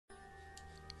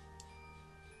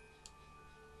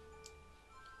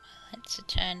lights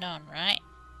are turned on, right?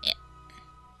 Yep.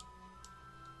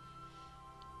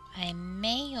 I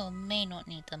may or may not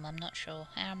need them, I'm not sure.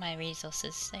 How are my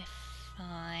resources? They're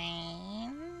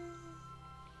fine.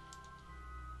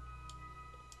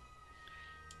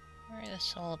 Where are the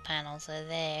solar panels? Are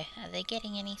there? Are they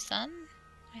getting any sun?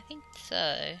 I think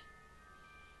so.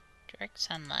 Direct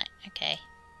sunlight, okay.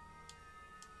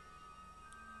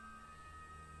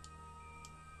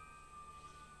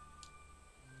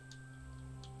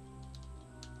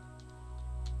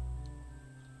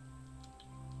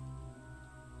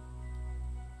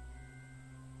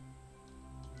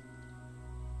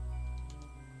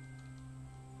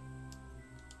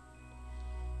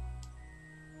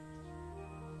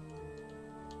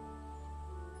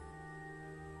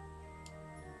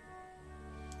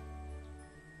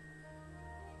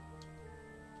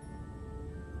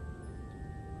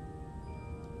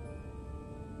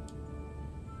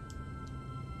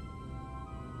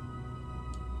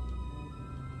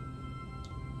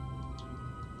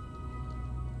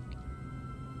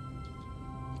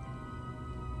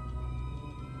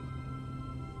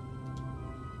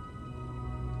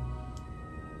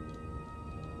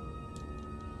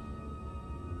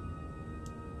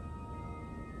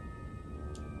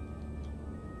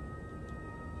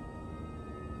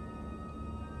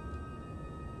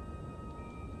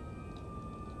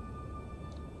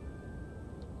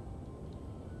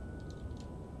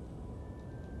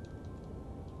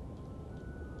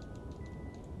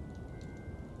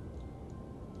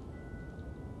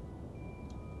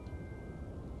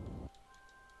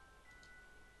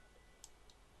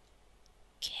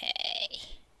 Okay.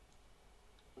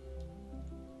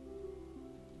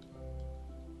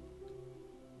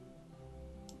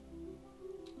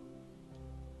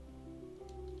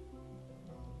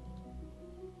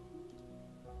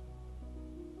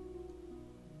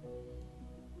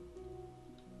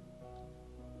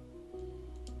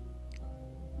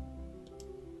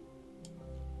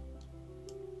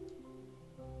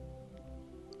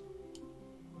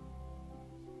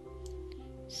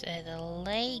 So the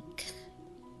lake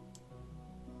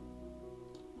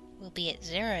will be at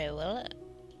 0, will it?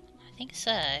 I think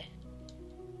so.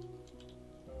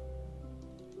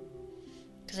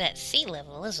 Because that's sea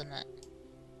level, isn't it?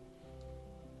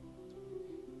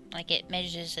 Like it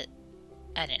measures it...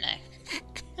 I don't know.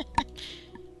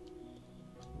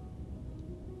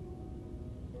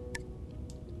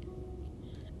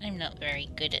 I'm not very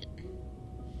good at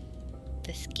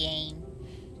this game,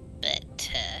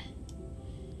 but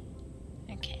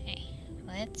okay,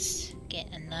 let's get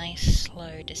a nice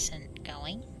slow descent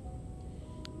going.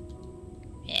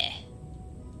 Yeah,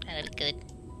 that'll be good.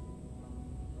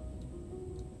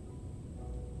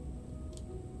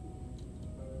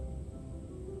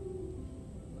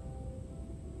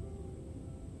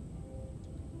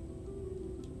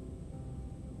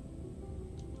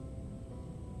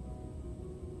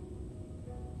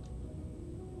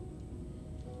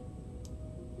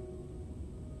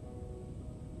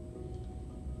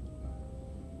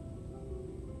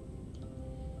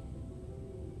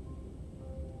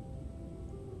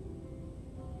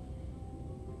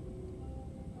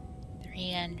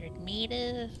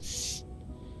 $300.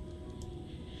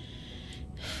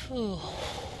 Whew.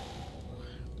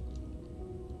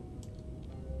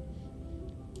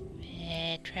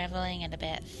 We're traveling at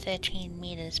about 13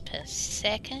 meters per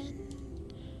second.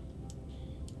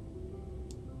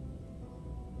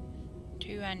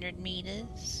 200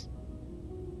 meters.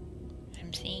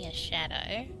 I'm seeing a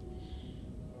shadow.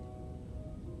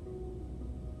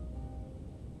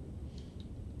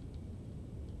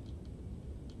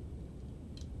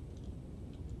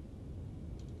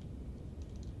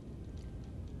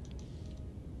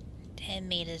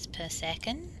 Meters per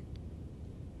second.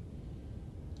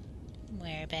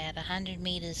 We're about 100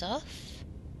 meters off.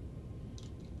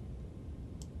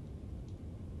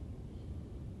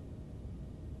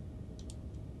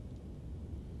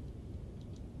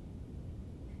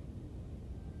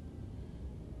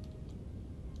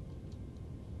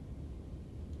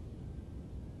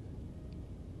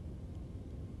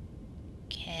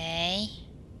 Okay.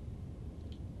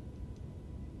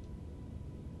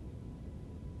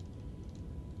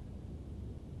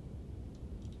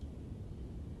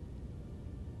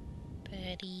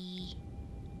 $30,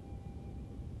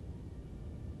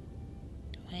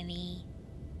 $20.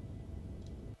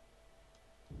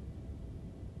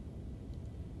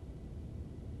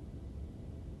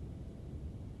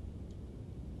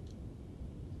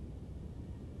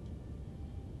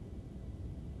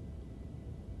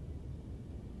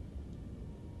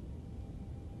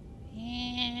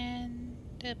 And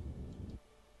a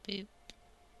boop.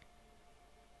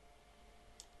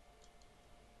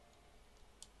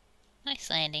 Nice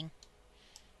landing.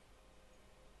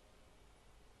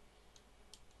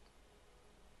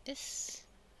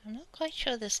 I'm not quite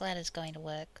sure this ladder's going to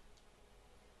work.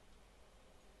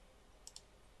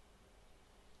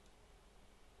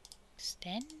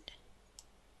 Extend?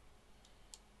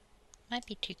 Might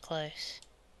be too close.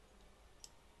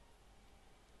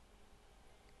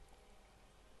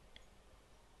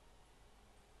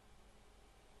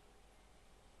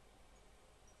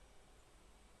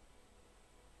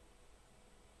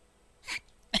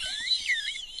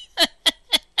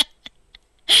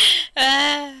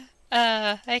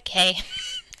 Okay.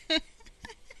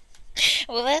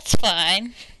 Well, that's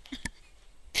fine.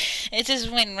 It just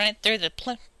went right through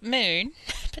the moon,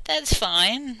 but that's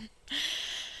fine.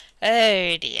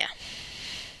 Oh dear.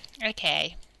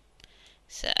 Okay,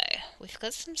 so we've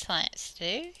got some science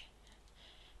to do.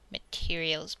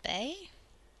 Materials bay.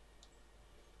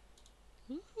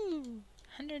 Ooh,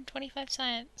 125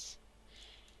 science.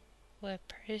 Where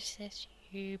process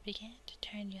you began to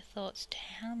turn your thoughts to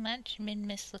how much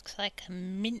Minmus looks like a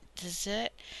mint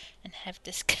dessert and have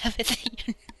discovered that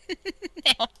you're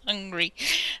now hungry.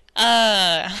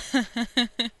 A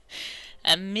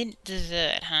mint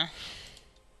dessert, huh?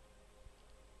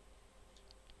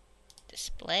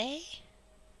 Display.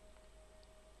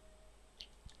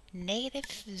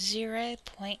 Negative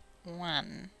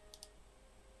 0.1.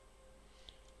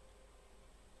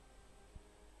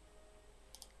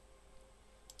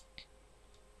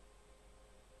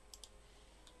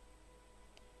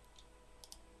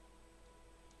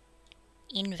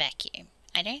 In vacuum.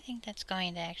 I don't think that's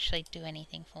going to actually do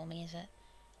anything for me, is it?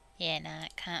 Yeah, no,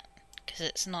 it can't, because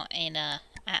it's not in a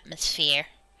atmosphere.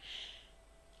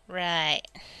 Right.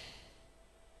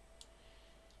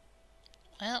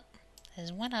 Well,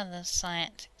 there's one other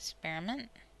science experiment.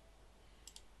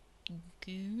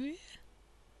 Goo.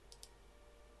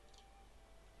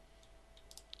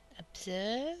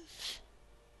 Observe.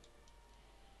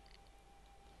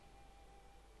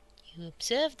 You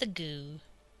observe the goo.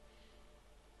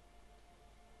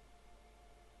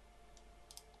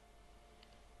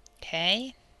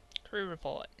 Okay. Crew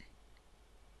report.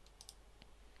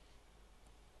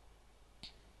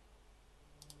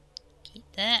 Keep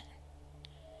that.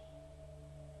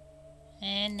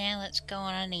 And now let's go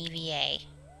on an EVA.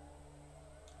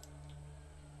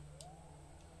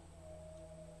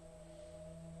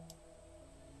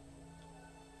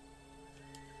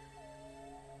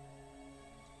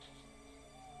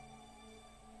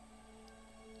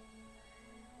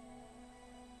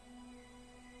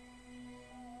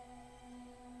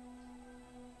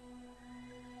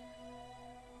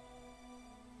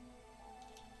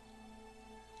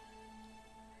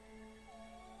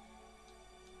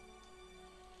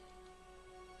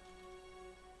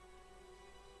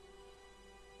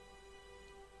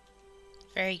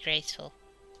 Very graceful.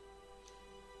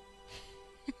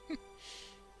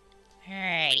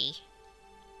 Alrighty.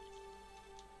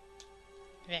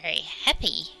 Very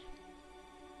happy.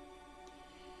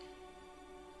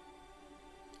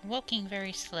 Walking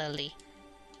very slowly.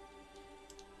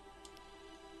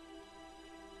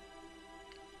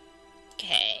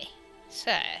 Okay,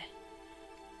 so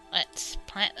let's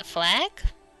plant the flag.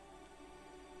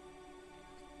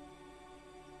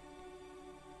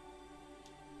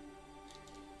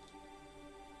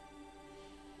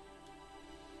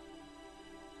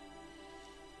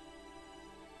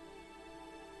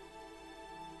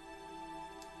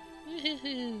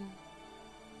 Woohoo!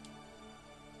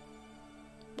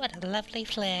 What a lovely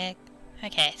flag.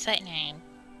 Okay, site name.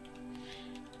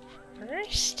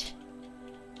 First,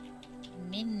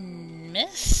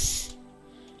 Minmus.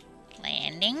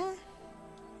 Landing.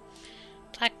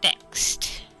 Flag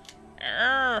next.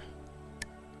 Arrgh.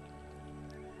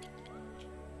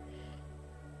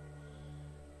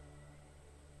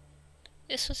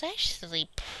 This was actually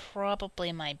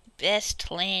probably my best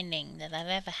landing that I've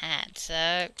ever had,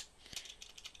 so...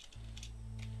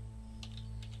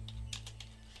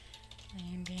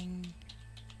 Landing...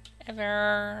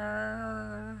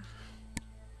 ever...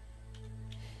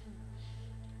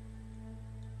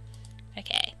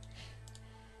 Okay.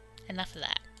 Enough of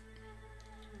that.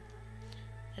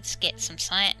 Let's get some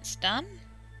science done.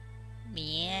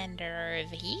 Meander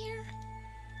over here.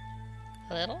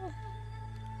 A little.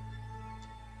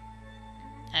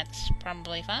 That's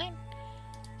probably fine.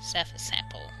 Surface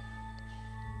sample.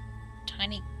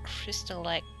 Tiny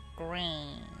crystal-like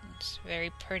grains.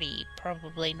 Very pretty.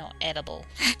 Probably not edible.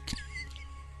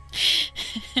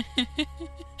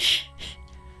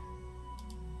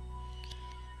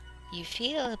 You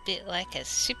feel a bit like a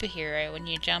superhero when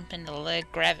you jump into low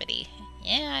gravity.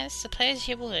 Yeah, I suppose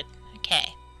you would.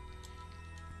 Okay.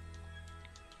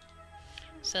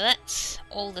 So that's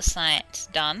all the science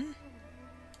done.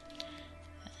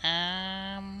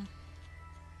 And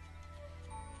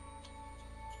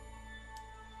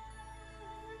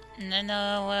then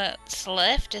what's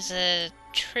left is a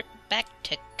trip back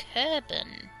to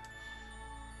Kerbin.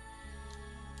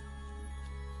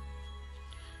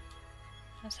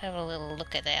 Let's have a little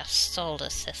look at our solar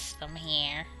system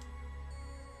here.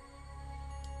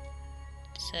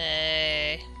 So,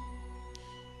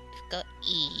 we've got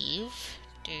Eve,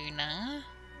 Duna,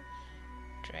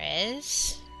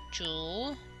 Dres,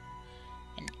 Jewel,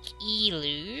 and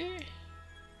Elu.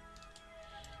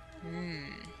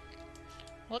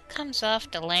 What comes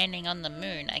after landing on the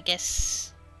moon? I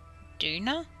guess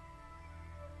Duna?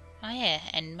 Oh yeah,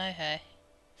 and Moho.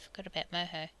 Forgot about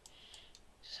Moho.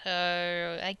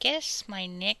 So I guess my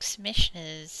next mission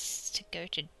is to go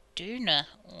to Duna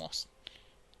or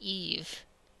Eve.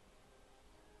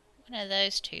 One of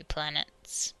those two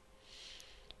planets.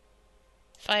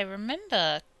 If I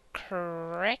remember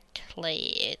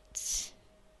correctly, it's...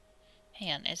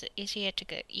 Hang on, is it easier to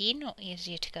go in or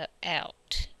easier to go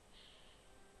out?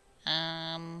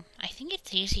 I think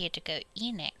it's easier to go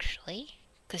in actually,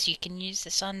 because you can use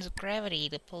the sun's gravity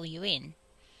to pull you in.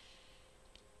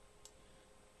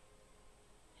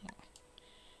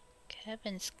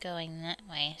 Kerbin's going that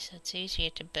way, so it's easier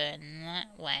to burn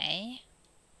that way.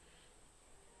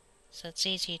 So it's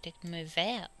easier to move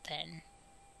out then.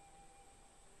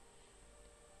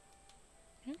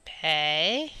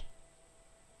 Okay.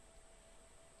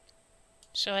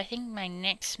 So I think my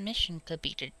next mission could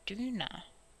be to Duna.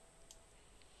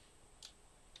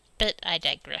 But I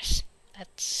digress.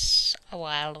 That's a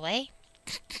while away.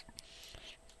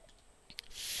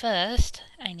 First,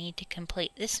 I need to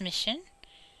complete this mission.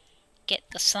 Get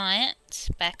the science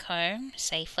back home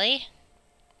safely.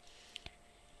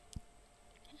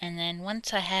 And then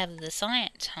once I have the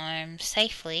science home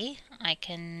safely, I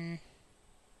can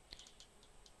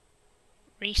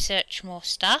research more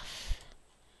stuff.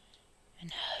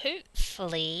 And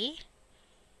hopefully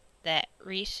that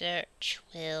research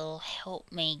will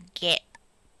help me get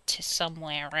to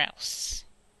somewhere else.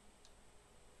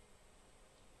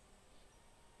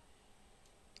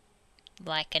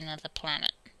 Like another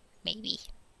planet, maybe.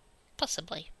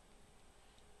 Possibly.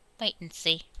 Wait and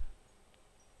see.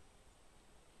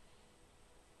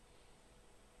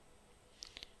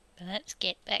 But let's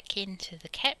get back into the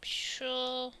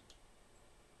capsule.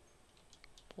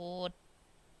 Board.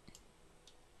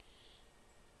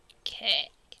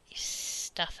 Okay.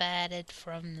 Stuff added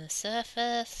from the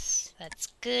surface. That's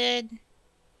good.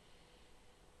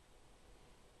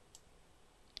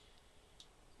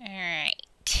 Alright.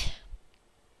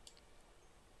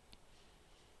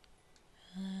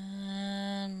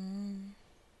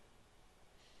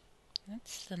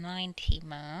 That's the 90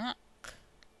 mark.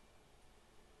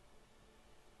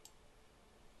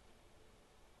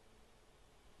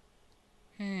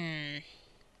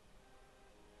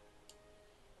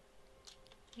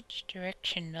 Which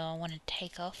direction do I want to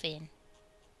take off in?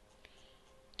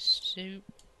 Zoom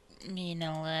in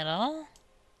a little.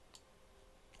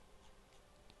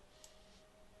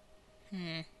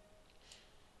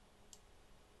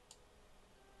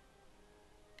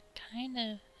 Kind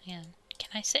of, yeah. Can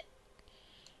I set?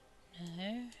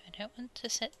 No, I don't want to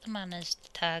set the man as the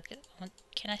target.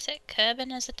 Can I set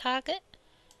Kerbin as a target?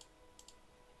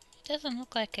 It doesn't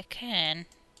look like I can.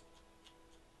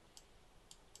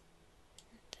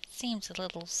 That seems a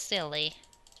little silly.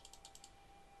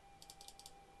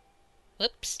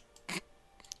 Whoops.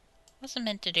 Wasn't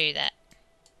meant to do that.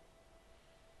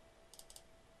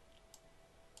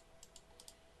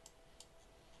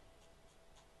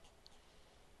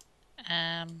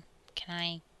 Can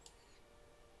I...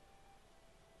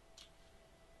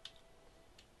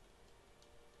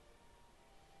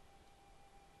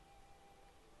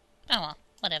 Oh well,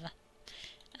 whatever.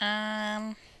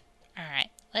 Alright,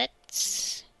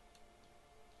 let's...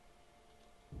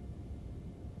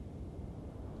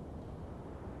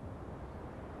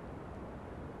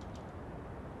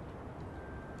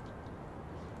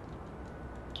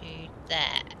 do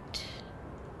that.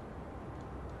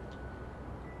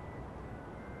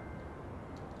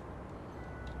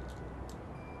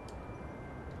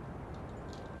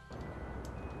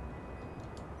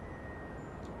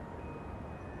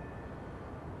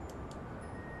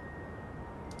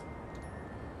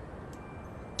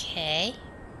 Okay.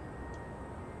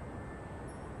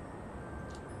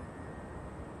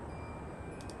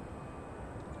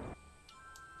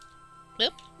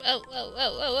 Whoop. Oh, oh,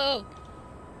 oh, oh, oh.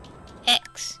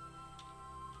 X.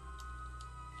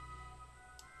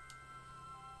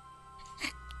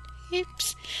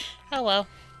 Oops. Oh well.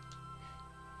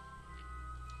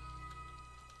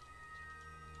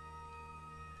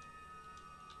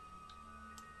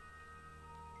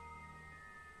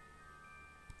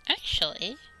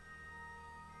 actually.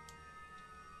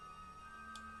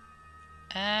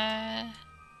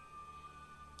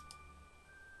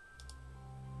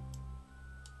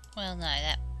 Well, no,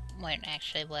 that won't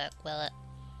actually work, will it?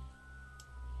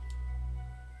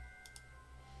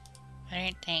 I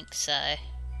don't think so.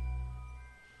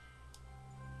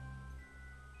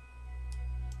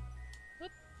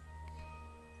 Whoop.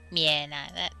 Yeah, no,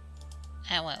 that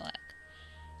won't work.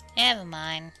 Never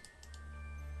mind.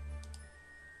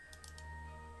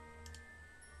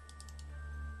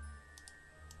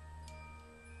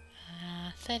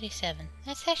 37.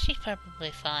 That's actually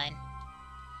probably fine.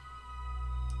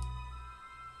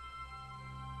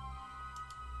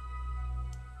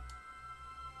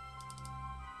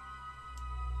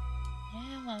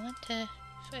 Yeah, well, I want to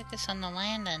focus on the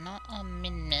lander, not on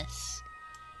Minmus.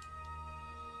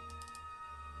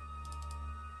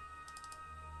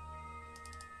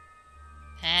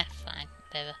 Ah, fine,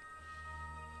 whatever.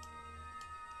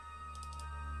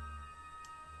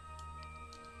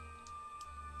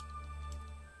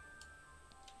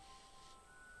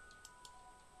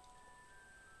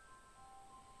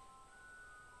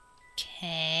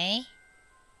 Okay.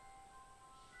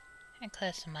 And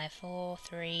close to my 4,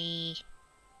 3,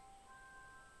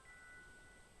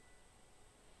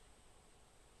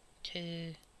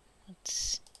 2.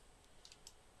 Let's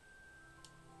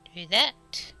do that.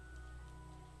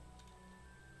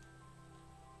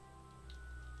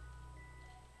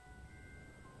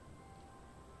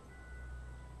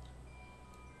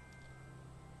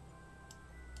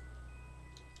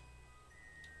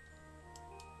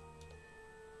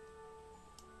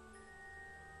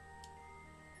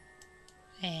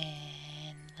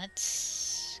 And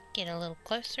let's get a little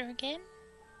closer again.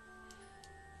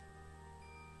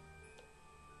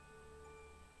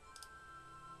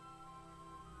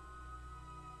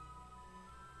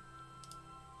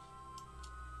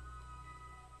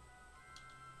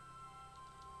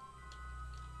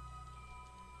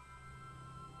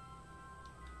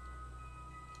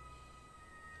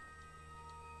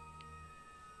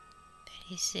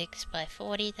 Six by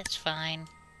 40, that's fine.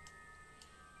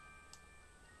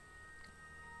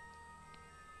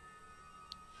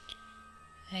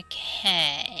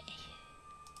 Okay.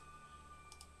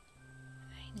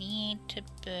 I need to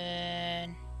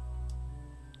burn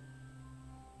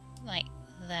like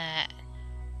that.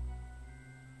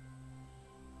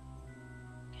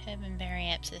 Carbon berry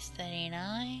abscess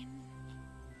 39.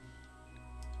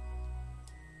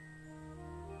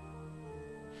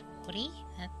 40,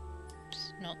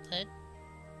 that's not good.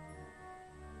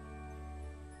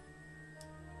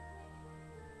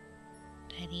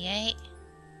 $38.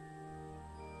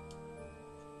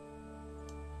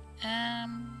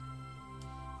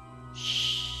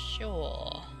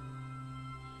 Sure.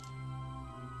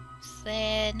 Is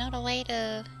there not a way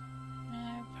to...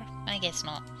 No, I guess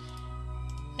not.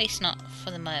 At least not for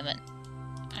the moment.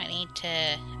 I need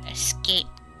to escape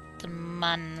the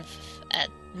at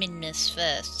Minmus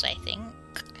first, I think.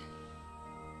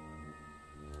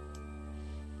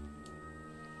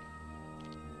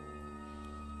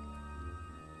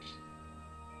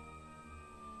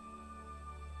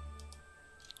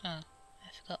 Oh,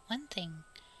 I forgot one thing.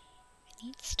 It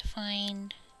needs to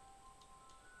find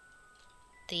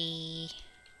the...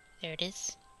 There it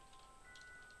is.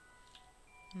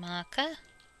 Marker.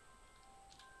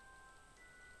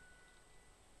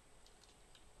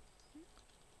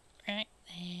 Right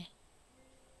there.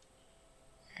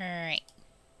 Alright.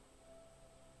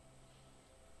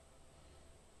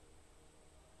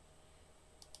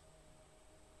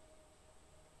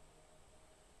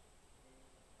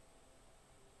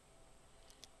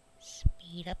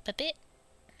 Speed up a bit.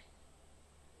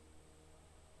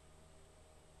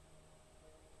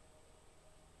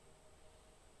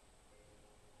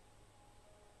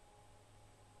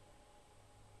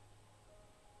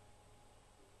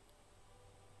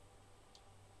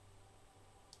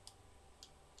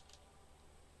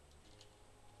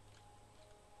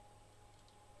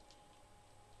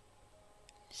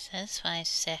 It says 5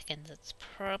 seconds. It's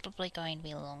probably going to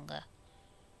be longer.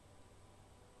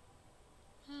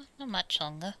 Not much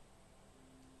longer.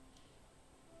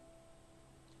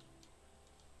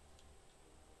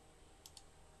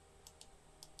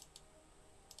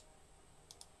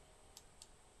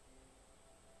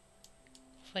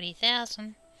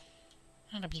 $40,000.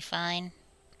 That'll be fine.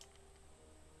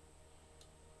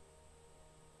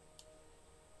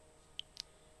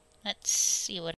 Let's see what